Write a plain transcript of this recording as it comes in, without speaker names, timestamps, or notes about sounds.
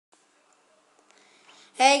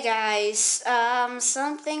Hey guys,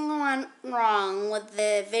 something went wrong with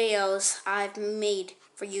the videos I've made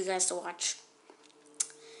for you guys to watch.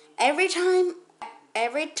 Every time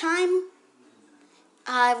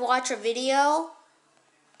I watch a video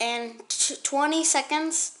and 20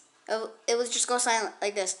 seconds, it would just go silent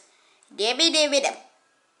like this.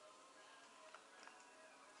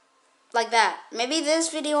 Like that. Maybe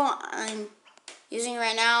this video I'm using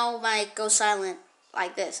right now might go silent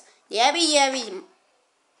like this. Yabby yabby.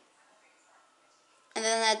 And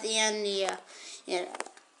then at the end,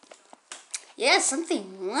 yeah,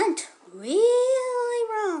 something went really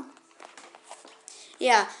wrong.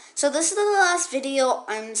 Yeah, so this is the last video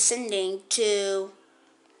I'm sending to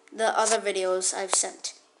the other videos I've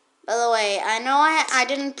sent. By the way, I know I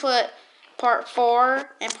didn't put part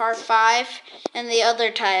 4 and part 5 in the other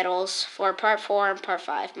titles for part 4 and part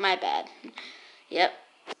 5. My bad. Yep.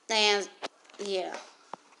 And, yeah.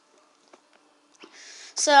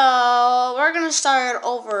 So, we're going to start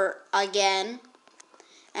over again.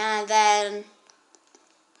 And then,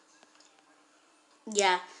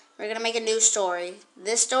 yeah, we're going to make a new story.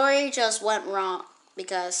 This story just went wrong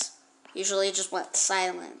because usually it just went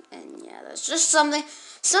silent. And, yeah, there's just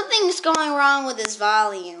something's going wrong with this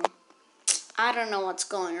volume. I don't know what's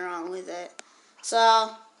going wrong with it.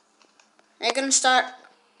 So, we're going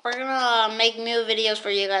to make new videos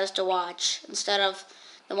for you guys to watch instead of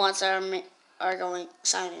the ones that are going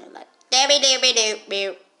silent, like,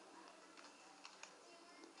 doobie.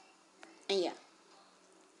 And yeah.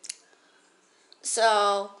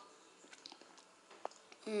 So,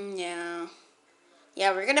 yeah,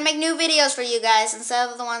 we're gonna make new videos for you guys instead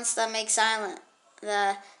of the ones that make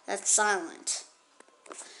that's silent.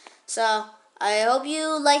 So, I hope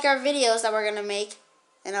you like our videos that we're gonna make,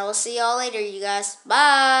 and I will see y'all later, you guys.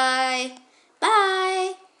 Bye.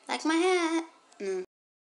 Bye. Like my hat.